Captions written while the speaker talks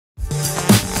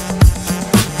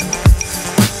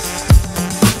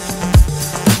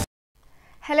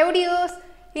Hello dears,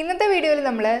 ഇന്നത്തെ വീഡിയോയിൽ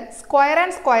നമ്മൾ സ്ക്വയർ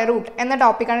ആൻഡ് സ്ക്വയർ റൂട്ട് എന്ന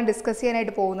ടോപ്പിക്കാണ് ഡിസ്കസ്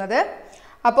ചെയ്യാനായിട്ട് പോകുന്നത്.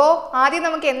 അപ്പോൾ ആദ്യം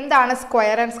നമുക്ക് എന്താണ്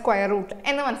സ്ക്വയർ ആൻഡ് സ്ക്വയർ റൂട്ട്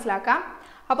എന്ന് മനസ്സിലാക്കാം.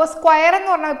 അപ്പോൾ സ്ക്വയർ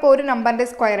എന്ന് പറഞ്ഞാൽ ഇപ്പോൾ ഒരു നമ്പറിൻ്റെ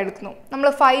സ്ക്വയർ എടുക്കുന്നു. നമ്മൾ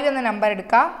 5 എന്ന നമ്പർ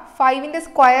എടുക്കുക. 5ൻ്റെ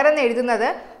സ്ക്വയർ എന്ന് എഴുതുന്നത്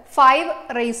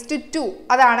 5⁻².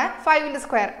 അതാണ് 5ൻ്റെ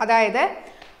സ്ക്വയർ. അതായത്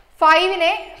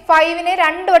 5നെ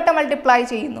 2 വട്ടം മൾട്ടിപ്ലൈ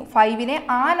ചെയ്യുന്നു. 5നെ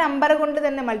ആ നമ്പർ കൊണ്ട്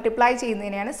തന്നെ മൾട്ടിപ്ലൈ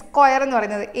ചെയ്യുന്നതിനെയാണ് സ്ക്വയർ എന്ന്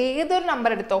പറയുന്നത്. ഏതൊരു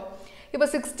നമ്പർ എടുത്തോ, ഇപ്പോൾ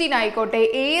 16 ആയിക്കോട്ടെ,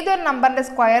 ഏതൊരു നമ്പറിൻ്റെ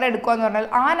സ്ക്വയർ എടുക്കുക എന്ന് പറഞ്ഞാൽ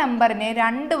ആ നമ്പറിനെ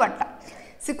 2 വട്ടം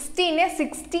 16നെ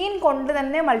 16 കൊണ്ട്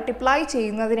തന്നെ മൾട്ടിപ്ലൈ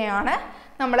ചെയ്യുന്നതിനെയാണ്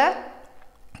നമ്മൾ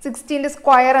 16ൻ്റെ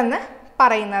സ്ക്വയർ എന്ന്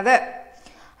പറയുന്നത്.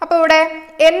 അപ്പോൾ ഇവിടെ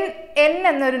n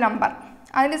എന്നൊരു നമ്പർ,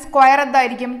 അതിൻ്റെ സ്ക്വയർ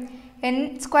എന്തായിരിക്കും? n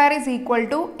square is equal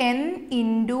to n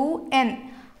into n.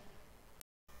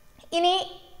 ഇനി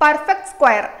പെർഫെക്റ്റ്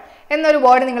സ്ക്വയർ എന്നൊരു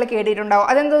വേർഡ് നിങ്ങൾ കേട്ടിട്ടുണ്ടാവും.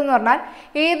 അതെന്തെന്ന് പറഞ്ഞാൽ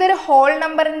ഏതൊരു ഹോൾ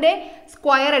നമ്പറിൻ്റെ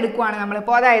സ്ക്വയർ എടുക്കുകയാണ്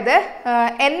നമ്മളിപ്പോൾ. അതായത്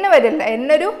n വരില്ല, n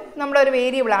നമ്മുടെ ഒരു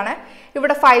വേരിയബിൾ ആണ്.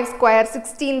 ഇവിടെ 5 സ്ക്വയർ,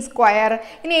 16 സ്ക്വയർ.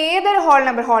 ഇനി ഏതൊരു ഹോൾ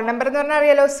നമ്പർ എന്ന് പറഞ്ഞാൽ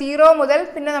അറിയാലോ, 0 മുതൽ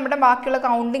പിന്നെ നമ്മുടെ ബാക്കിയുള്ള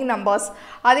കൗണ്ടിങ് നമ്പേഴ്സ്,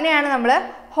 അതിനെയാണ് നമ്മൾ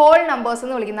ഹോൾ നമ്പേഴ്സ്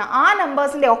എന്ന് വിളിക്കുന്നത്. ആ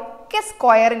നമ്പേഴ്സിൻ്റെ ഒക്കെ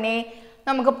സ്ക്വയറിനെ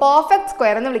നമുക്ക് പെർഫെക്റ്റ്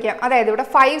സ്ക്വയർ എന്ന് വിളിക്കാം. അതായത് ഇവിടെ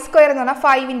 5 സ്ക്വയർ എന്ന് പറഞ്ഞാൽ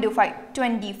 5 × 5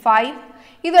 25.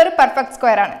 ഇതൊരു പെർഫെക്റ്റ്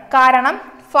സ്ക്വയർ ആണ്. കാരണം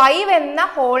 5 എന്ന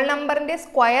ഹോൾ നമ്പറിൻ്റെ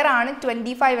സ്ക്വയർ ആണ്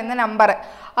 25 എന്ന നമ്പർ.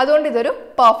 അതുകൊണ്ട് ഇതൊരു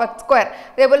പെർഫെക്റ്റ് സ്ക്വയർ.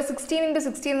 അതേപോലെ 16 ×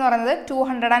 16 എന്ന് പറയുന്നത്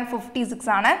 256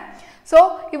 ആണ്. സോ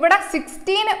ഇവിടെ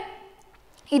 16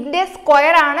 ഇതിൻ്റെ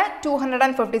സ്ക്വയർ ആണ്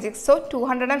 256. സോ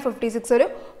 256 ഒരു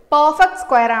പെർഫെക്റ്റ്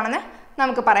സ്ക്വയർ ആണെന്ന്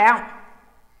നമുക്ക് പറയാം.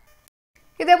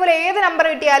 ഇതേപോലെ ഏത് നമ്പർ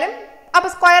കിട്ടിയാലും അപ്പോൾ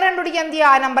സ്ക്വയർ കണ്ടുപിടിക്കാൻ എന്ത്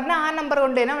ചെയ്യുക? ആ നമ്പർ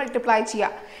കൊണ്ട് തന്നെ മൾട്ടിപ്ലൈ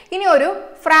ചെയ്യുക. ഇനി ഒരു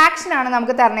ഫ്രാക്ഷനാണ്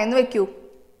നമുക്ക് തരണമെന്ന് വെക്കൂ.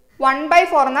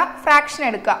 1/4 എന്ന ഫ്രാക്ഷൻ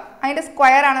എടുക്കുക. അതിൻ്റെ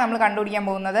സ്ക്വയർ ആണ് നമ്മൾ കണ്ടുപിടിക്കാൻ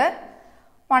പോകുന്നത്.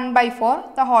 1/4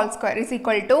 the whole square is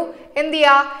equal to എന്ത്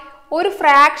ചെയ്യുക? ഒരു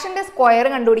ഫ്രാക്ഷൻ്റെ സ്ക്വയർ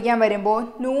കണ്ടുപിടിക്കാൻ വരുമ്പോൾ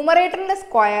ന്യൂമറേറ്ററിൻ്റെ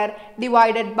സ്ക്വയർ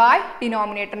ഡിവൈഡഡ് ബൈ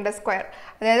ഡിനോമിനേറ്ററിൻ്റെ സ്ക്വയർ.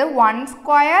 അതായത് 1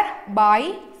 square by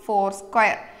 4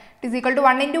 square it is equal to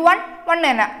 1 × 1 1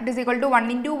 തന്നെ. It is equal to 1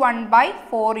 ×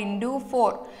 1/4 ×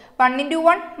 4. 1 ×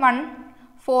 1 1,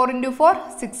 4 × 4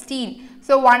 16.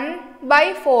 So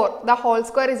 1/4 the whole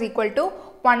square is equal to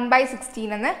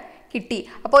 1/16 എന്ന് കിട്ടി.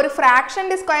 അപ്പോൾ ഒരു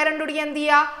ഫ്രാക്ഷൻ്റെ സ്ക്വയർ കണ്ടുപിടിക്കുക എന്ത്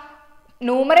ചെയ്യുക?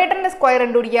 ന്യൂമറേറ്ററിൻ്റെ സ്ക്വയർ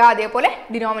കണ്ടുപിടിക്കുക, അതേപോലെ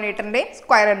ഡിനോമിനേറ്ററിൻ്റെ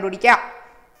സ്ക്വയർ കണ്ടുപിടിക്കുക.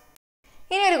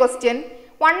 ഇനി ഒരു ക്വസ്റ്റ്യൻ,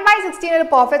 1/16 ഒരു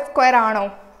പെർഫെക്റ്റ് സ്ക്വയർ ആണോ?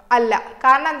 അല്ല.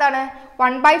 കാരണം എന്താണ്?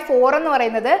 1/4 എന്ന്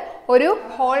പറയുന്നത് ഒരു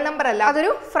ഹോൾ നമ്പർ അല്ല,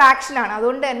 അതൊരു ഫ്രാക്ഷൻ ആണ്.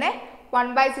 അതുകൊണ്ട് തന്നെ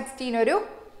 1/16 ഒരു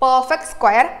പെർഫെക്റ്റ്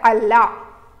സ്ക്വയർ അല്ല.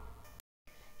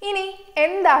 ഇനി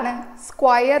എന്താണ്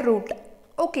സ്ക്വയർ റൂട്ട്?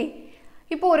 ഓക്കെ,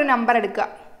 ഇപ്പോൾ ഒരു നമ്പർ എടുക്കുക,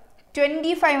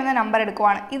 25 എന്ന നമ്പർ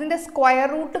എടുക്കുവാണ്. ഇതിൻ്റെ സ്ക്വയർ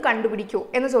റൂട്ട് കണ്ടുപിടിക്കൂ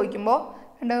എന്ന് ചോദിക്കുമ്പോൾ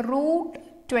റൂട്ട്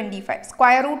 25,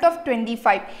 സ്ക്വയർ റൂട്ട് ഓഫ്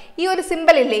 25. ഈ ഒരു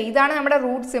സിമ്പിൾ ഇല്ലേ, ഇതാണ് നമ്മുടെ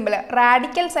റൂട്ട് സിമ്പിൾ.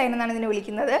 റാഡിക്കൽ സൈൻ എന്നാണ് ഇതിനെ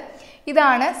വിളിക്കുന്നത്.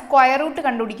 ഇതാണ് സ്ക്വയർ റൂട്ട്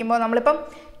കണ്ടുപിടിക്കുമ്പോൾ. നമ്മളിപ്പം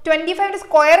 25ൻ്റെ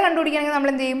സ്ക്വയർ കണ്ടുപിടിക്കുകയാണെങ്കിൽ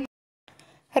നമ്മൾ എന്ത് ചെയ്യും?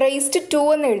 ⁻²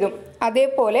 എന്ന് എഴുതും.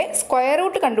 അതേപോലെ സ്ക്വയർ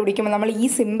റൂട്ട് കണ്ടുപിടിക്കുമ്പോൾ നമ്മൾ ഈ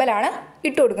സിമ്പിളാണ്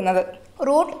ഇട്ട് കൊടുക്കുന്നത്.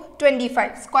 റൂട്ട്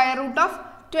 25, സ്ക്വയർ റൂട്ട് ഓഫ്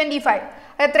 25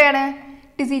 എത്രയാണ്?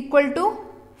 It is equal to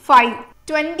 5.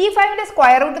 25ൻ്റെ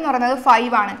square root എന്ന് പറയുന്നത്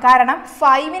 5 ആണ്. കാരണം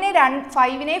 5നെ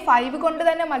 5 കൊണ്ട്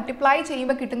തന്നെ മൾട്ടിപ്ലൈ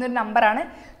ചെയ്യുമ്പോൾ കിട്ടുന്ന ഒരു നമ്പറാണ്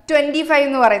 25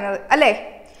 എന്ന് പറയുന്നത്, അല്ലേ?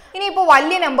 ഇനിയിപ്പോൾ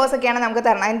വലിയ നമ്പേഴ്സൊക്കെയാണ് നമുക്ക്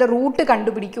തരണം. അതിൻ്റെ റൂട്ട്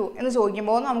കണ്ടുപിടിക്കൂ എന്ന്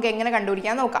ചോദിക്കുമ്പോൾ നമുക്ക് എങ്ങനെ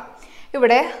കണ്ടുപിടിക്കാൻ നോക്കാം.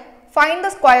 ഇവിടെ find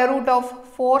the square root of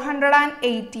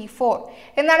 484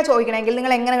 എന്നാണ് ചോദിക്കണമെങ്കിൽ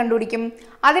നിങ്ങൾ എങ്ങനെ കണ്ടുപിടിക്കും?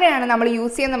 അതിനാണ് നമ്മൾ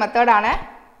യൂസ് ചെയ്യുന്ന മെത്തേഡാണ്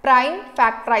പ്രൈം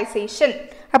ഫാക്ടറൈസേഷൻ.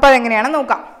 അപ്പോൾ അതെങ്ങനെയാണെന്ന്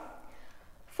നോക്കാം.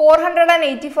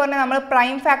 484നെ നമ്മൾ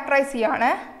പ്രൈം ഫാക്ടറൈസ് ചെയ്യാണ്.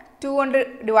 2 കൊണ്ട്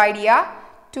ഡിവൈഡ് ചെയ്യുക.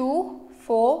 2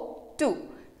 4 2.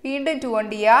 വീണ്ടും 2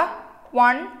 കൊണ്ട് ചെയ്യുക.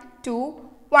 1 2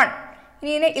 1.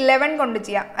 ഇനി ഇതിനെ 11 കൊണ്ട്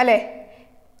ചെയ്യാം, അല്ലേ?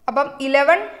 അപ്പം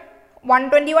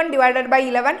 121 ഡിവൈഡഡ് ബൈ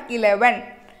 11.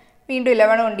 വീണ്ടും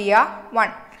 11 കൊണ്ട് ചെയ്യുക.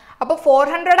 1. അപ്പോൾ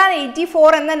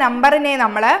 484 എന്ന നമ്പറിനെ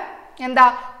നമ്മൾ എന്താ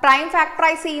പ്രൈം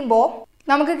ഫാക്ടറൈസ് ചെയ്യുമ്പോൾ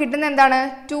നമുക്ക് കിട്ടുന്ന എന്താണ്?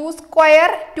 2 സ്ക്വയർ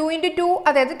 2 × 2,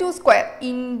 അതായത് 2 സ്ക്വയർ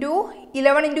ഇൻറ്റു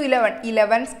 11 × 11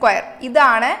 11 സ്ക്വയർ.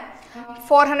 ഇതാണ്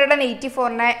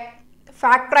 484നെ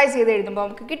ഫാക്ടറൈസ് ചെയ്ത് എഴുതുമ്പോൾ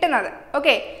നമുക്ക് കിട്ടുന്നത്.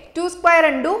 Okay, 2 square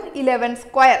into 11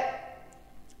 square.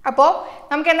 അപ്പോൾ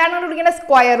നമുക്ക് എന്താണ് കണ്ടുപിടിക്കേണ്ടത്?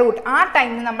 Square root. ആ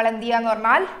ടൈമിൽ നമ്മൾ എന്ത് ചെയ്യുക എന്ന്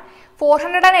പറഞ്ഞാൽ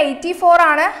 484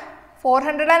 ആണ്.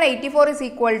 484 is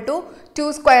equal to 2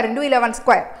 square into 11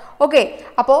 square. Okay,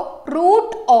 അപ്പോൾ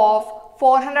റൂട്ട് ഓഫ്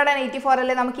 484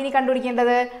 അല്ലേ നമുക്കിനി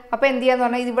കണ്ടുപിടിക്കേണ്ടത്. അപ്പോൾ എന്ത് ചെയ്യാന്ന്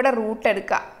പറഞ്ഞാൽ ഇവിടെ റൂട്ട്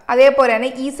എടുക്കുക. അതേപോലെ തന്നെ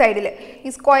ഈ സൈഡിൽ ഈ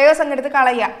സ്ക്വയേഴ്സ് അങ്ങ് എടുത്ത്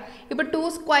കളയുക. ഇപ്പോൾ 2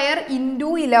 സ്ക്വയർ ഇൻറ്റു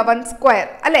 11 സ്ക്വയർ,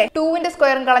 അല്ലേ? 2ൻ്റെ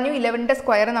സ്ക്വയറും കളഞ്ഞു, 11ൻ്റെ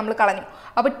സ്ക്വയറും നമ്മൾ കളഞ്ഞു.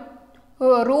 അപ്പോൾ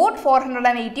റൂട്ട്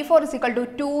 484 ഇസ് ഈക്വൽ ടു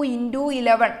 2 ×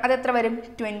 11. അതെത്ര വരും?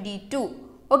 22.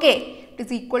 Okay, it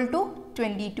is equal to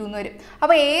 22 എന്ന് വരും.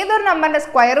 അപ്പോൾ ഏതൊരു നമ്പറിൻ്റെ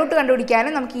സ്ക്വയർ റൂട്ട്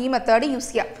കണ്ടുപിടിക്കാനും നമുക്ക് ഈ മെത്തേഡ് യൂസ്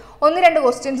ചെയ്യാം. 1-2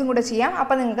 ക്വസ്റ്റ്യൻസും കൂടെ ചെയ്യാം,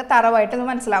 അപ്പോൾ നിങ്ങൾക്ക് തറവായിട്ടൊന്ന്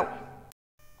മനസ്സിലാവും.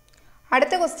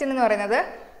 അടുത്ത ക്വസ്റ്റ്യൻ എന്ന് പറയുന്നത്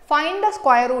find the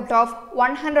square root of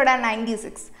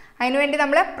 196. അതിനുവേണ്ടി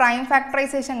നമ്മൾ പ്രൈം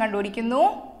ഫാക്ടറൈസേഷൻ കണ്ടുപിടിക്കുന്നു.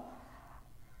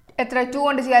 എത്ര 2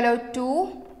 കൊണ്ട് ചെയ്യാലോ? 2,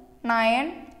 9,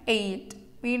 8.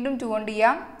 വീണ്ടും 2 കൊണ്ട്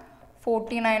ചെയ്യാം,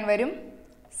 49 വരും.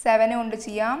 7 കൊണ്ട്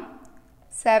ചെയ്യാം,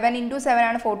 7 × 7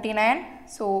 ആണ് 49.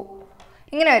 സോ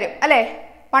ഇങ്ങനെ വരും അല്ലേ.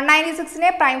 196നെ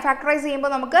പ്രൈം ഫാക്ടറൈസ്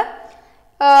ചെയ്യുമ്പോൾ നമുക്ക്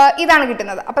ഇതാണ്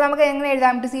കിട്ടുന്നത്. അപ്പോൾ നമുക്ക് എങ്ങനെ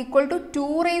എഴുതാം? ഇറ്റ് ഈസ് ഈക്വൽ ടു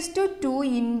 2⁻2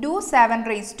 ×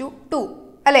 7⁻2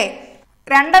 അല്ലേ.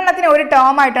 രണ്ടെണ്ണത്തിന് ഒരു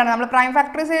ടേം ആയിട്ടാണ് നമ്മൾ പ്രൈം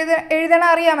ഫാക്ടറൈസ് എഴുതണം,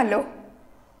 അറിയാമല്ലോ.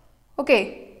 ഓക്കെ,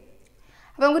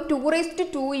 അപ്പോൾ നമുക്ക്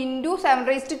 2⁻2 ×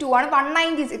 7⁻2 ആണ്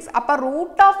 196. അപ്പോൾ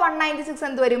റൂട്ട് ഓഫ് 196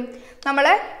 എന്ത് വരും? നമ്മൾ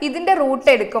ഇതിൻ്റെ റൂട്ട്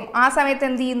എടുക്കും. ആ സമയത്ത്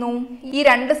എന്ത് ചെയ്യുന്നു? ഈ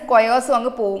 2 സ്ക്വയേഴ്സും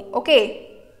അങ്ങ് പോവും. ഓക്കെ,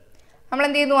 നമ്മൾ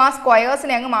എന്ത് ചെയ്യുന്നു? ആ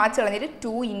സ്ക്വയേഴ്സിനെ അങ്ങ് മാച്ച് കളഞ്ഞിട്ട്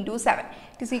 2 × 7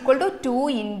 ഇറ്റ് ഈസ് ഈക്വൽ ടു 2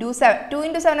 × 7. 2 ×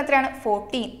 7 എത്രയാണ്?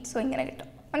 14. സോ ഇങ്ങനെ കിട്ടും.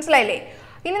 മനസ്സിലായില്ലേ?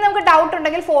 ഇനി നമുക്ക് ഡൗട്ട്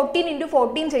ഉണ്ടെങ്കിൽ 14 ×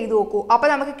 14 ചെയ്ത് നോക്കൂ. അപ്പോൾ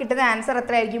നമുക്ക് കിട്ടുന്ന ആൻസർ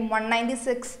എത്രയായിരിക്കും?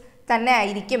 196 തന്നെ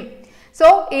ആയിരിക്കും. സോ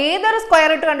ഏതൊരു സ്ക്വയർ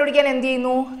റൂട്ട് കണ്ടുപിടിക്കാൻ എന്ത്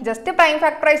ചെയ്യുന്നു? ജസ്റ്റ് പ്രൈം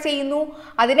ഫാക്ടറൈസ് ചെയ്യുന്നു,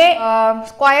 അതിനെ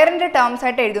സ്ക്വയറിൻ്റെ ടേംസ്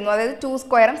ആയിട്ട് എഴുതുന്നു. അതായത് 2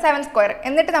 സ്ക്വയറും 7 സ്ക്വയറും.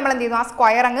 എന്നിട്ട് നമ്മൾ എന്ത് ചെയ്യുന്നു? ആ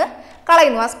സ്ക്വയർ അങ്ങ്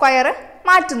കളയുന്നു, ആ സ്ക്വയർ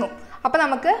മാറ്റുന്നു. അപ്പോൾ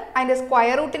നമുക്ക് അതിൻ്റെ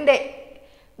സ്ക്വയർ റൂട്ടിൻ്റെ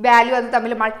വാല്യൂ അത്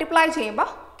തമ്മിൽ മൾട്ടിപ്ലൈ ചെയ്യുമ്പോൾ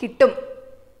കിട്ടും.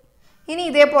 ഇനി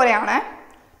ഇതേപോലെയാണ്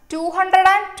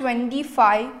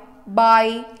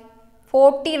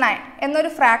 225/49 എന്നൊരു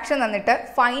ഫ്രാക്ഷൻ തന്നിട്ട്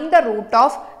find the root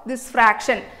of this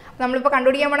fraction. നമ്മളിപ്പോൾ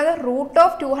കണ്ടുപിടിക്കാൻ പോണത് റൂട്ട്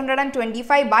ഓഫ്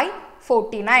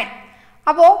 225/49.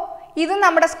 അപ്പോൾ ഇത്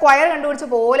നമ്മുടെ സ്ക്വയർ കണ്ടുപിടിച്ച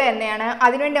പോലെ തന്നെയാണ്.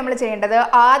 അതിനുവേണ്ടി നമ്മൾ ചെയ്യേണ്ടത്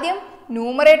ആദ്യം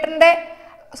ന്യൂമറേറ്ററിൻ്റെ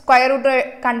സ്ക്വയർ റൂട്ട്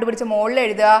കണ്ടുപിടിച്ച് മുകളിൽ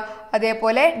എഴുതുക,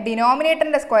 അതേപോലെ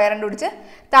ഡിനോമിനേറ്ററിൻ്റെ സ്ക്വയർ കണ്ടുപിടിച്ച്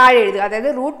താഴെ എഴുതുക. അതായത്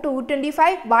റൂട്ട്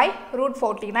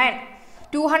 225/49.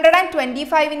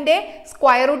 225ൻ്റെ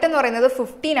സ്ക്വയർ റൂട്ട് എന്ന് പറയുന്നത്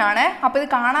 15 ആണ്. അപ്പോൾ ഇത്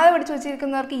കാണാതെ പഠിച്ചു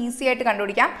വെച്ചിരിക്കുന്നവർക്ക് ഈസി ആയിട്ട്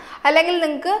കണ്ടുപിടിക്കാം. അല്ലെങ്കിൽ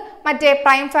നിങ്ങൾക്ക് മറ്റേ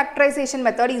പ്രൈം ഫാക്ടറൈസേഷൻ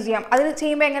മെത്തേഡ് യൂസ് ചെയ്യാം. അത്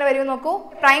ചെയ്യുമ്പോൾ എങ്ങനെ വരും നോക്കൂ.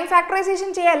 പ്രൈം ഫാക്ടറൈസേഷൻ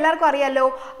ചെയ്യാൻ എല്ലാവർക്കും അറിയാമല്ലോ.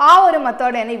 ആ ഒരു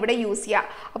മെത്തേഡ് തന്നെ ഇവിടെ യൂസ് ചെയ്യാം.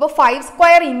 അപ്പോൾ 5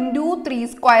 സ്ക്വയർ × 3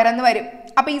 സ്ക്വയർ എന്ന് വരും.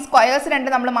 അപ്പോൾ ഈ സ്ക്വയേഴ്സ് രണ്ട്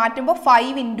നമ്മൾ മാറ്റുമ്പോൾ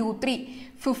 5 × 3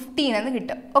 15 എന്ന്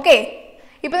കിട്ടും. ഓക്കെ,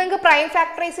 ഇപ്പോൾ നിങ്ങൾക്ക് പ്രൈം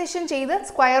ഫാക്ടറൈസേഷൻ ചെയ്ത്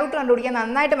സ്ക്വയർ റൂട്ട് കണ്ടുപിടിക്കാൻ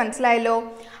നന്നായിട്ട് മനസ്സിലായല്ലോ.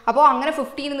 അപ്പോൾ അങ്ങനെ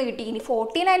 15 എന്ന് കിട്ടി. ഇനി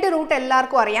 49ൻ്റെ റൂട്ട്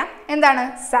എല്ലാവർക്കും അറിയാം, എന്താണ്?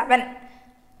 7.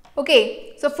 ഓക്കെ,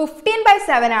 സോ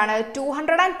 15/7 ആണ്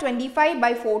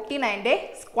 225/49ൻ്റെ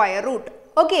സ്ക്വയർ റൂട്ട്.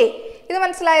 ഓക്കെ, ഇത്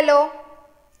മനസ്സിലായല്ലോ.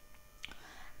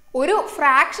 ഒരു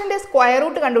ഫ്രാക്ഷൻ്റെ സ്ക്വയർ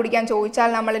റൂട്ട് കണ്ടുപിടിക്കാൻ ചോദിച്ചാൽ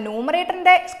നമ്മൾ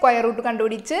ന്യൂമറേറ്ററിൻ്റെ സ്ക്വയർ റൂട്ട്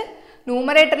കണ്ടുപിടിച്ച്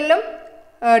ന്യൂമറേറ്ററിലും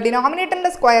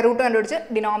ഡിനോമിനേറ്ററിൻ്റെ സ്ക്വയർ റൂട്ട് കണ്ടുപിടിച്ച്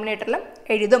ഡിനോമിനേറ്ററിലും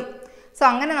എഴുതും. സോ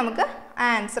അങ്ങനെ നമുക്ക്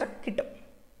ആൻസർ കിട്ടും.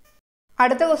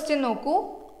 അടുത്ത ക്വസ്റ്റ്യൻ നോക്കൂ.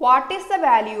 What is the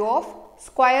value of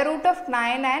square root of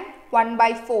 9 and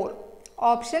 1/4?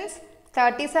 Options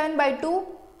 37/2,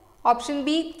 option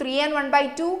B 3 and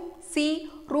 1/2, C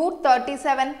root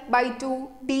 37/2,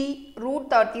 D root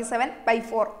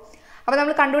 37/4. അപ്പോൾ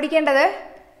നമ്മൾ കണ്ടുപിടിക്കേണ്ടത്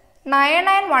 9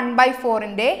 and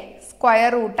 1/4ൻ്റെ സ്ക്വയർ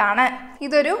റൂട്ടാണ്.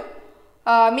 ഇതൊരു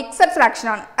മിക്സഡ് ഫ്രാക്ഷൻ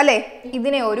ആണ് അല്ലേ.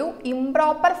 ഇതിനെ ഒരു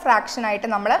ഇംപ്രോപ്പർ ഫ്രാക്ഷൻ ആയിട്ട്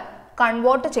നമ്മൾ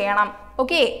കൺവേർട്ട് ചെയ്യണം.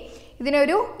 ഓക്കെ,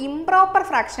 ഇതിനൊരു ഇംപ്രോപ്പർ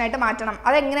ഫ്രാക്ഷൻ ആയിട്ട് മാറ്റണം.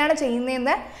 അതെങ്ങനെയാണ്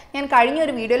ചെയ്യുന്നതെന്ന് ഞാൻ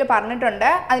കഴിഞ്ഞൊരു വീഡിയോയിൽ പറഞ്ഞിട്ടുണ്ട്.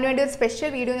 അതിനുവേണ്ടി ഒരു സ്പെഷ്യൽ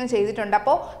വീഡിയോ ഞാൻ ചെയ്തിട്ടുണ്ട്.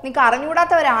 അപ്പോൾ നിങ്ങൾക്ക്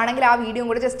അറിഞ്ഞുകൂടാത്തവരാണെങ്കിൽ ആ വീഡിയോ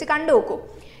കൂടെ ജസ്റ്റ് കണ്ടു നോക്കൂ.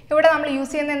 ഇവിടെ നമ്മൾ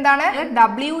യൂസ് ചെയ്യുന്നത് എന്താണ്?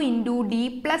 W × D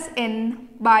 +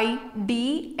 N/D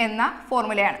എന്ന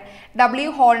ഫോർമുലയാണ്. W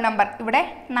ഹോൾ നമ്പർ ഇവിടെ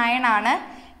 9 ആണ്,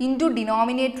 into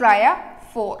ഡിനോമിനേറ്ററായ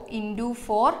 4 ×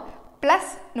 4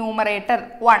 plus numerator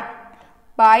 1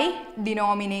 by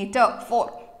denominator 4.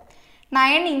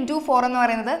 9 × 4 എന്ന്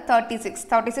പറയുന്നത് 36.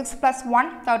 36 + 1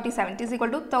 37 is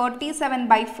equal to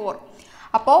 37/4.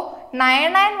 അപ്പോൾ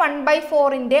 9 and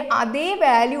 1/4ൻ്റെ അതേ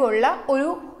വാല്യൂ ഉള്ള ഒരു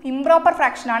ഇംപ്രോപ്പർ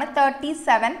ഫ്രാക്ഷനാണ്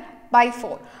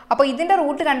 37/4. അപ്പോൾ ഇതിൻ്റെ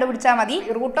റൂട്ട് കണ്ടുപിടിച്ചാൽ മതി.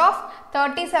 Root of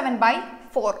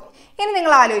 37/4. ഇനി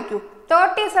നിങ്ങൾ ആലോചിക്കൂ,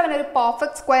 37 ഒരു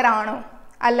പെർഫെക്റ്റ് സ്ക്വയർ ആണോ?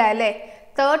 അല്ല അല്ലേ.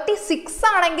 36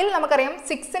 ആണെങ്കിൽ നമുക്കറിയാം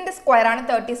 6ൻ്റെ സ്ക്വയർ ആണ്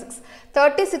 36.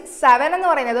 7 എന്ന്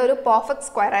പറയുന്നത് ഒരു പെർഫെക്റ്റ്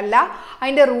സ്ക്വയർ അല്ല.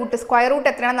 അതിൻ്റെ റൂട്ട് സ്ക്വയർ റൂട്ട്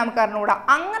എത്രയാണെന്ന് നമുക്ക് അറിഞ്ഞുകൂടാ.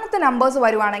 അങ്ങനത്തെ നമ്പേഴ്സ്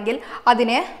വരുവാണെങ്കിൽ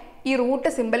അതിന് ഈ റൂട്ട്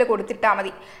സിമ്പിൾ കൊടുത്തിട്ടാൽ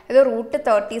മതി. ഇത് റൂട്ട്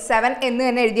 37 എന്ന്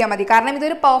തന്നെ എഴുതിയാൽ മതി. കാരണം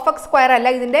ഇതൊരു പെർഫെക്റ്റ് സ്ക്വയർ അല്ല,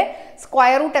 ഇതിൻ്റെ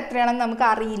സ്ക്വയർ റൂട്ട് എത്രയാണെന്ന് നമുക്ക്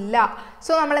അറിയില്ല.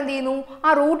 സോ നമ്മൾ എന്ത് ചെയ്യുന്നു? ആ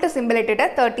റൂട്ട് സിമ്പിൾ ഇട്ടിട്ട്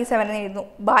 37 എന്ന് എഴുതുന്നു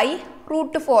ബൈ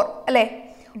റൂട്ട് 4 അല്ലേ.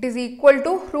 It is equal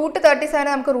to root 37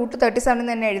 നമുക്ക് റൂട്ട് 37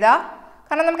 എന്ന് തന്നെ എഴുതാം.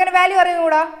 കാരണം നമുക്കതിൻ്റെ വാല്യൂ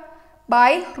അറിഞ്ഞുകൂടാ.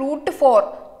 By root 4.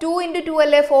 2 × 2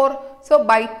 അല്ലേ 4. So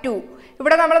by 2.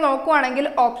 ഇവിടെ നമ്മൾ നോക്കുവാണെങ്കിൽ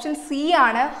ഓപ്ഷൻ സി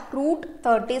ആണ് റൂട്ട്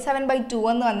 37/2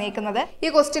 എന്ന് വന്നേക്കുന്നത്. ഈ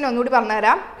ക്വസ്റ്റ്യൻ ഒന്നുകൂടി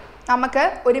പറഞ്ഞുതരാം. നമുക്ക്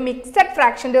ഒരു മിക്സഡ്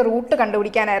ഫ്രാക്ഷൻ്റെ റൂട്ട്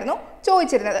കണ്ടുപിടിക്കാനായിരുന്നു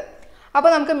ചോദിച്ചിരുന്നത്. അപ്പോൾ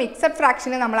നമുക്ക് മിക്സഡ്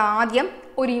ഫ്രാക്ഷനെ നമ്മൾ ആദ്യം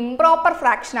ഒരു ഇംപ്രോപ്പർ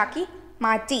ഫ്രാക്ഷനാക്കി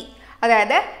മാറ്റി.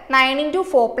 അതായത് 9 ×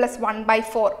 4 +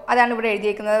 1/4 അതാണ് ഇവിടെ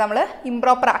എഴുതിയിരിക്കുന്നത്. നമ്മൾ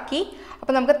ഇംപ്രോപ്പർ ആക്കി.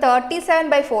 അപ്പോൾ നമുക്ക്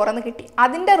 37/4 എന്ന് കിട്ടി.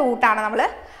 അതിൻ്റെ റൂട്ടാണ് നമ്മൾ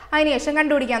അതിനുശേഷം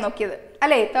കണ്ടുപിടിക്കാൻ നോക്കിയത്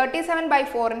അല്ലേ.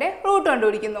 37/4ൻ്റെ റൂട്ട്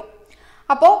കണ്ടുപിടിക്കുന്നു.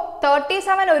 അപ്പോൾ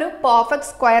 37 ഒരു പെർഫെക്റ്റ്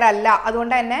സ്ക്വയർ അല്ല.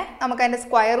 അതുകൊണ്ട് തന്നെ നമുക്ക് അതിൻ്റെ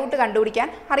സ്ക്വയർ റൂട്ട് കണ്ടുപിടിക്കാൻ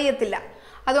അറിയത്തില്ല.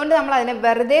 അതുകൊണ്ട് നമ്മൾ അതിനെ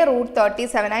വെറുതെ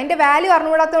 √37 അതിൻ്റെ വാല്യൂ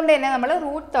അറിഞ്ഞുകൂടാത്തതുകൊണ്ട് തന്നെ നമ്മൾ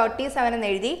 √37 എന്ന്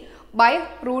എഴുതി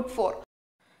 √4.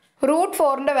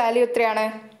 √4ൻ്റെ വാല്യൂ എത്രയാണ്?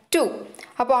 2.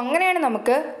 അപ്പോൾ അങ്ങനെയാണ്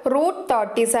നമുക്ക്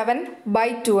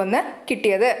 √37/2 എന്ന്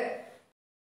കിട്ടിയത്.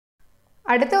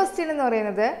 അടുത്ത ക്വസ്റ്റ്യൻ എന്ന്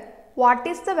പറയുന്നത് what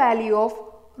is the value of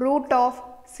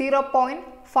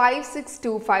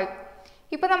 √0.5625?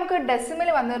 ഇപ്പോൾ നമുക്ക് ഡെസിമൽ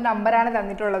വന്നൊരു നമ്പറാണ്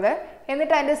തന്നിട്ടുള്ളത്.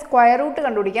 എന്നിട്ട് അതിൻ്റെ സ്ക്വയർ റൂട്ട്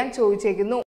കണ്ടുപിടിക്കാൻ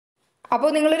ചോദിച്ചേക്കുന്നു. അപ്പോൾ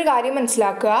നിങ്ങളൊരു കാര്യം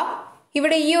മനസ്സിലാക്കുക.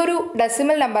 ഇവിടെ ഈ ഒരു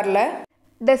ഡെസിമൽ നമ്പറിൽ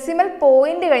ഡെസിമൽ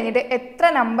പോയിന്റ് കഴിഞ്ഞിട്ട് എത്ര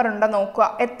നമ്പർ ഉണ്ടോ നോക്കുക,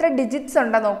 എത്ര ഡിജിറ്റ്സ്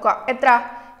ഉണ്ടോ നോക്കുക. എത്ര?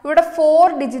 ഇവിടെ 4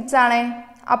 ഡിജിറ്റ്സ് ആണ്.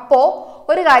 അപ്പോൾ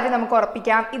ഒരു കാര്യം നമുക്ക്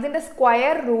ഉറപ്പിക്കാം, ഇതിൻ്റെ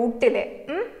സ്ക്വയർ റൂട്ടിൽ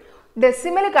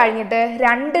ഡെസിമൽ കഴിഞ്ഞിട്ട്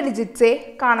 2 ഡിജിറ്റ്സേ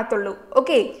കാണത്തുള്ളൂ.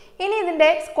 ഓക്കെ, ഇനി ഇതിൻ്റെ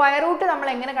സ്ക്വയർ റൂട്ട് നമ്മൾ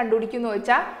എങ്ങനെ കണ്ടുപിടിക്കുന്നു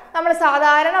വെച്ചാൽ നമ്മൾ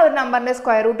സാധാരണ ഒരു നമ്പറിൻ്റെ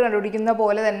സ്ക്വയർ റൂട്ട് കണ്ടുപിടിക്കുന്ന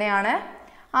പോലെ തന്നെയാണ്.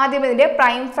 ആദ്യം ഇതിൻ്റെ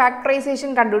പ്രൈം ഫാക്ടറൈസേഷൻ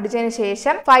കണ്ടുപിടിച്ചതിന്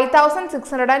ശേഷം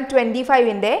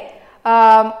 5625ൻ്റെ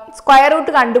സ്ക്വയർ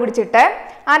റൂട്ട് കണ്ടുപിടിച്ചിട്ട്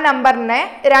ആ നമ്പറിനെ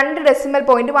 2 ഡെസിമൽ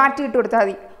പോയിന്റ് മാറ്റിയിട്ട് കൊടുത്താൽ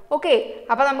മതി. ഓക്കെ,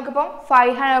 അപ്പോൾ നമുക്കിപ്പം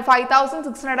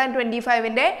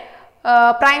 5625ൻ്റെ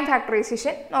പ്രൈം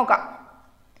ഫാക്ടറൈസേഷൻ നോക്കാം.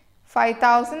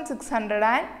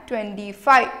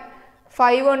 5625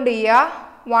 5 കൊണ്ട് ചെയ്യുക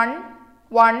 1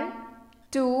 1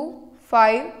 2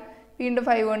 5 വീണ്ടും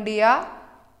 5 കൊണ്ട് ചെയ്യുക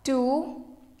 2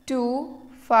 2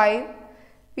 5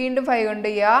 വീണ്ടും 5 കൊണ്ട്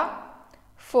ചെയ്യുക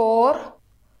 4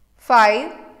 5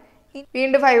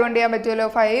 വീണ്ടും 5 കൊണ്ട് ചെയ്യാൻ പറ്റുമല്ലോ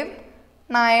 5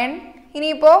 9.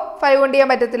 ഇനിയിപ്പോൾ 5 കൊണ്ട് ചെയ്യാൻ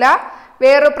പറ്റത്തില്ല,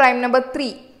 വേറൊരു പ്രൈം നമ്പർ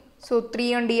 3. സോ 3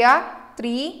 കൊണ്ട് ചെയ്യുക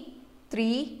 3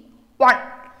 3 1.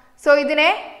 സോ ഇതിനെ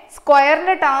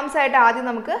സ്ക്വയറിൻ്റെ ടേംസ് ആയിട്ട് ആദ്യം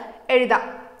നമുക്ക് എഴുതാം.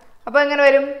 അപ്പോൾ എങ്ങനെ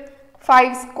വരും?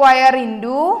 5 square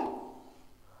into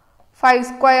 5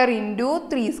 square into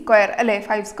 3 square അല്ലേ.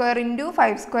 5 square into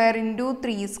 5 square into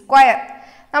 3 square.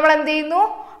 നമ്മൾ എന്ത് ചെയ്യുന്നു?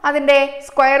 അതിൻ്റെ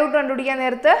സ്ക്വയർ റൂട്ട് കണ്ടുപിടിക്കാൻ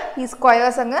നേരത്ത് ഈ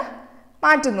സ്ക്വയേഴ്സ് അങ്ങ്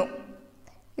മാറ്റുന്നു.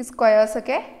 ഈ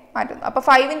സ്ക്വയേഴ്സൊക്കെ മാറ്റുന്നു. അപ്പോൾ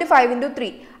 5 × 5 ×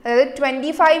 3 അതായത്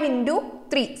 25 ×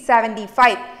 3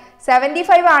 75.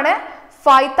 75 ആണ്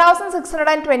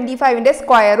 5625ൻ്റെ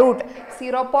സ്ക്വയർ റൂട്ട്.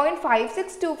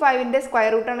 0.5625ൻ്റെ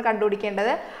സ്ക്വയർ റൂട്ടാണ്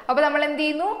കണ്ടുപിടിക്കേണ്ടത്. അപ്പോൾ നമ്മൾ എന്ത്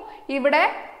ചെയ്യുന്നു? ഇവിടെ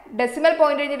ഡെസിമൽ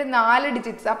പോയിന്റ് കഴിഞ്ഞിട്ട് 4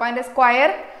 ഡിജിറ്റ്സ്. അപ്പോൾ അതിൻ്റെ സ്ക്വയർ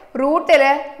റൂട്ടിൽ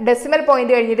ഡെസിമൽ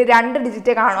പോയിന്റ് കഴിഞ്ഞിട്ട് 2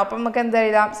 ഡിജിറ്റ് കാണും. അപ്പം നമുക്ക് എന്ത്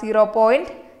എഴുതാം?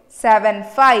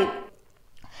 0.75.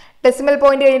 ഡെസിമൽ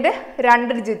പോയിന്റ് കഴിഞ്ഞിട്ട്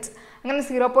 2 ഡിജിറ്റ്സ്, അങ്ങനെ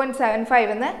 0.75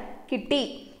 എന്ന് കിട്ടി.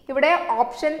 ഇവിടെ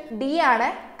ഓപ്ഷൻ ഡി ആണ്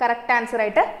കറക്റ്റ് ആൻസർ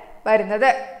ആയിട്ട് വരുന്നത്.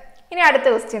 ഇനി അടുത്ത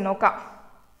ക്വസ്റ്റ്യൻ നോക്കാം.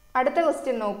 അടുത്ത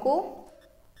ക്വസ്റ്റ്യൻ നോക്കൂ.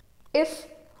 If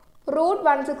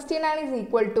 √169 is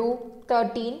equal to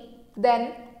 13, then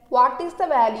what is the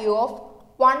value of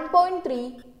 1.3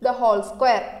 the whole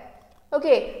square?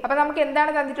 Okay, അപ്പോൾ നമുക്ക്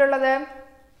എന്താണ് തന്നിട്ടുള്ളത്?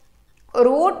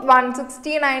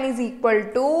 √169 is equal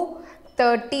to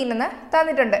 13 എന്ന്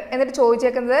തന്നിട്ടുണ്ട്. എന്നിട്ട്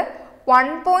ചോദിച്ചേക്കുന്നത്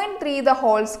 1.3 the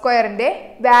whole squareൻ്റെ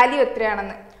വാല്യൂ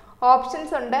എത്രയാണെന്ന്.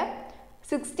 ഓപ്ഷൻസ് ഉണ്ട്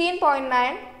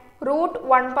 16.9,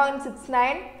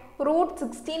 √1.69,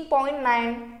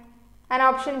 √16.9 ആൻഡ്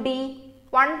ഓപ്ഷൻ ഡി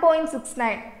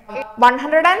 1.69.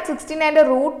 169ൻ്റെ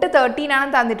റൂട്ട് 13 ആണ്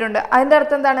തന്നിട്ടുണ്ട്. അതിൻ്റെ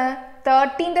അർത്ഥം എന്താണ്?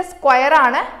 13ൻ്റെ സ്ക്വയർ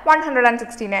ആണ്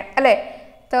 169 അല്ലേ.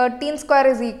 13 സ്ക്വയർ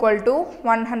is equal to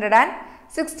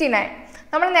 169.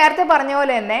 നമ്മൾ നേരത്തെ പറഞ്ഞ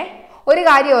പോലെ തന്നെ ഒരു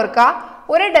കാര്യം ഓർക്കുക,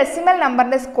 ഒരു ഡെസിമൽ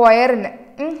നമ്പറിൻ്റെ സ്ക്വയറിന്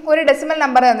ഒരു ഡെസിമൽ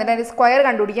നമ്പർ തന്നിട്ട് അതിൻ്റെ സ്ക്വയർ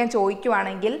കണ്ടുപിടിക്കാൻ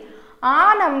ചോദിക്കുവാണെങ്കിൽ ആ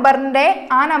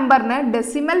നമ്പറിന്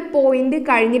ഡെസിമൽ പോയിന്റ്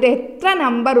കഴിഞ്ഞിട്ട് എത്ര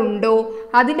നമ്പർ ഉണ്ടോ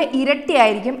അതിൻ്റെ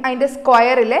ഇരട്ടിയായിരിക്കും അതിൻ്റെ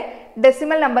സ്ക്വയറിൽ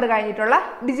ഡെസിമൽ നമ്പർ കഴിഞ്ഞിട്ടുള്ള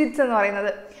ഡിജിറ്റ്സ് എന്ന്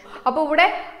പറയുന്നത്. അപ്പോൾ ഇവിടെ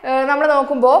നമ്മൾ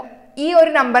നോക്കുമ്പോൾ ഈ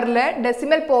ഒരു നമ്പറിൽ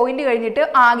ഡെസിമൽ പോയിന്റ് കഴിഞ്ഞിട്ട്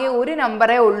ആകെ ഒരു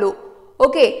നമ്പറേ ഉള്ളൂ.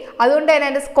 ഓക്കെ, അതുകൊണ്ട് തന്നെ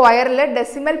അതിൻ്റെ സ്ക്വയറിൽ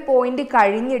ഡെസിമൽ പോയിന്റ്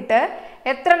കഴിഞ്ഞിട്ട്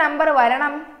എത്ര നമ്പർ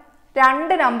വരണം?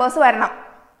 2 നമ്പേഴ്സ് വരണം.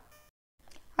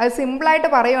 അത് സിമ്പിളായിട്ട്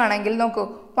പറയുവാണെങ്കിൽ നോക്കൂ,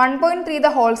 1.3 ദ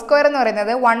ഹോൾ സ്ക്വയർ എന്ന്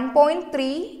പറയുന്നത്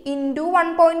 1.3 ×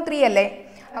 1.3 അല്ലേ.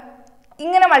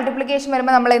 ഇങ്ങനെ മൾട്ടിപ്ലിക്കേഷൻ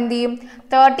വരുമ്പോൾ നമ്മൾ എന്ത് ചെയ്യും?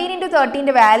 13 ×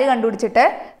 13ൻ്റെ വാല്യൂ കണ്ടുപിടിച്ചിട്ട്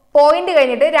പോയിന്റ്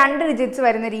കഴിഞ്ഞിട്ട് 2 ഡിജിറ്റ്സ്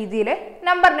വരുന്ന രീതിയിൽ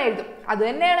നമ്പറിനെ എഴുതും. അത്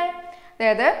തന്നെയാണ്.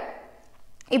 അതായത്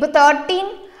ഇപ്പോൾ 13,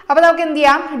 അപ്പോൾ നമുക്ക് എന്ത്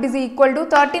ചെയ്യാം? It is equal to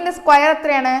 13ൻ്റെ square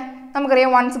എത്രയാണ്? നമുക്കറിയാം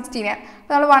 169.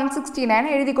 അപ്പോൾ നമ്മൾ 169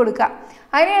 എഴുതി കൊടുക്കുക.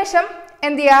 അതിനുശേഷം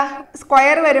എന്ത് ചെയ്യുക?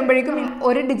 സ്ക്വയർ വരുമ്പോഴേക്കും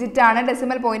ഒരു ഡിജിറ്റാണ്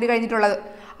ഡെസിമൽ പോയിന്റ് കഴിഞ്ഞിട്ടുള്ളത്.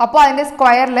 അപ്പോൾ അതിൻ്റെ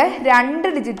സ്ക്വയറിൽ 2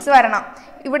 ഡിജിറ്റ്സ് വരണം.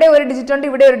 ഇവിടെ ഒരു ഡിജിറ്റ് ഉണ്ട്,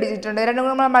 ഇവിടെ ഒരു ഡിജിറ്റ് ഉണ്ട്. രണ്ടും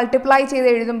നമ്മൾ മൾട്ടിപ്ലൈ ചെയ്ത്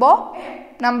എഴുതുമ്പോൾ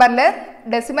നമ്പറിൽ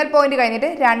ഡെസിമൽ പോയിന്റ് കഴിഞ്ഞിട്ട്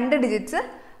 2 ഡിജിറ്റ്സ്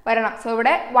വരണം. സോ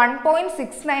ഇവിടെ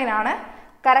 1.69 ആണ്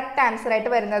കറക്റ്റ് ആൻസർ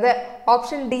ആയിട്ട് വരുന്നത്.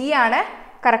 ഓപ്ഷൻ ഡി ആണ്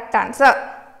കറക്റ്റ് ആൻസർ.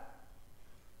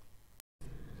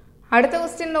 അടുത്ത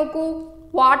ക്വസ്റ്റ്യൻ നോക്കൂ.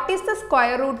 What is the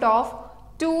square root of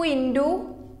 2 into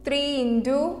 3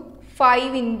 into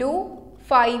 5 into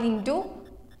 5 into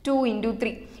 2 into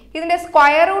 3? ഇതിൻ്റെ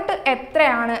സ്ക്വയർ റൂട്ട്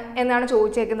എത്രയാണ് എന്നാണ്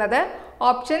ചോദിച്ചേക്കുന്നത്.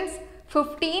 ഓപ്ഷൻസ്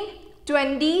 15,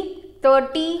 20,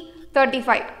 30,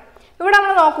 35. ഇവിടെ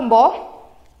നമ്മൾ നോക്കുമ്പോൾ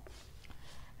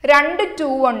 2 2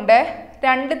 ഉണ്ട്,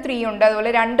 2 3 ഉണ്ട്,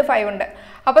 അതുപോലെ 2 5 ഉണ്ട്.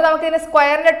 അപ്പോൾ നമുക്ക് ഇതിനെ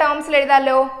സ്ക്വയറിൻ്റെ ടേംസിൽ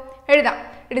എഴുതാമല്ലോ. എഴുതാം.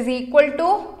 It is equal to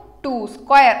 2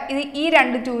 square. ഇത് ഈ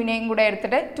 2 2നെയും കൂടെ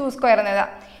എടുത്തിട്ട് 2 സ്ക്വയർ എന്ന്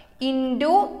എഴുതാം.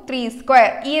 Into 3 square.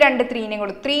 ഈ 2 3നെയും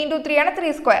കൂടെ 3 ഇൻറ്റു 3 ആണ്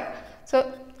 3 സ്ക്വയർ. സോ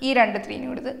ഈ 2 3നെയും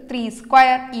കൊടുത്ത് 3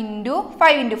 സ്ക്വയർ ഇൻറ്റു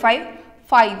 5 ഇൻറ്റു 5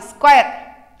 5 സ്ക്വയർ.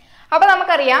 അപ്പോൾ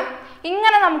നമുക്കറിയാം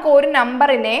ഇങ്ങനെ നമുക്ക് ഒരു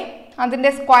നമ്പറിനെ അതിൻ്റെ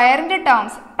സ്ക്വയറിൻ്റെ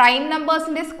ടേംസ്, പ്രൈം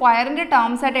നമ്പേഴ്സിൻ്റെ സ്ക്വയറിൻ്റെ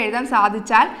ടേംസ് ആയിട്ട് എഴുതാൻ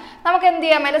സാധിച്ചാൽ നമുക്ക് എന്ത്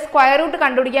ചെയ്യാം? അതിൻ്റെ സ്ക്വയർ റൂട്ട്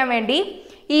കണ്ടുപിടിക്കാൻ വേണ്ടി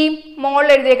ഈ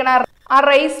മോളിൽ എഴുതിയേക്കണ ആ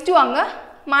റേസ് ടു അങ്ങ്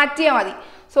മാറ്റിയാൽ മതി.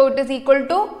 So it is equal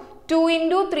to 2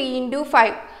 into 3 into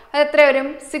 5. അത് എത്ര വരും?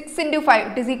 6 into 5.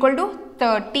 It is equal to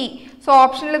 30. So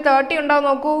ഓപ്ഷനിൽ 30 ഉണ്ടോ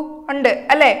നോക്കൂ. ഉണ്ട്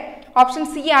അല്ലേ? ഓപ്ഷൻ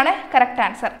സി ആണ് കറക്റ്റ്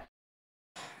ആൻസർ.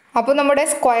 അപ്പോൾ നമ്മുടെ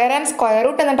സ്ക്വയർ ആൻഡ് സ്ക്വയർ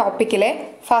റൂട്ട് എന്ന ടോപ്പിക്കിലെ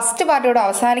ഫസ്റ്റ് പാർട്ടോട്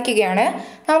അവസാനിക്കുകയാണ്.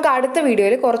 നമുക്ക് അടുത്ത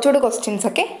വീഡിയോയിൽ കുറച്ചുകൂടി ക്വസ്റ്റ്യൻസ്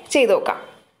ഒക്കെ ചെയ്തു നോക്കാം.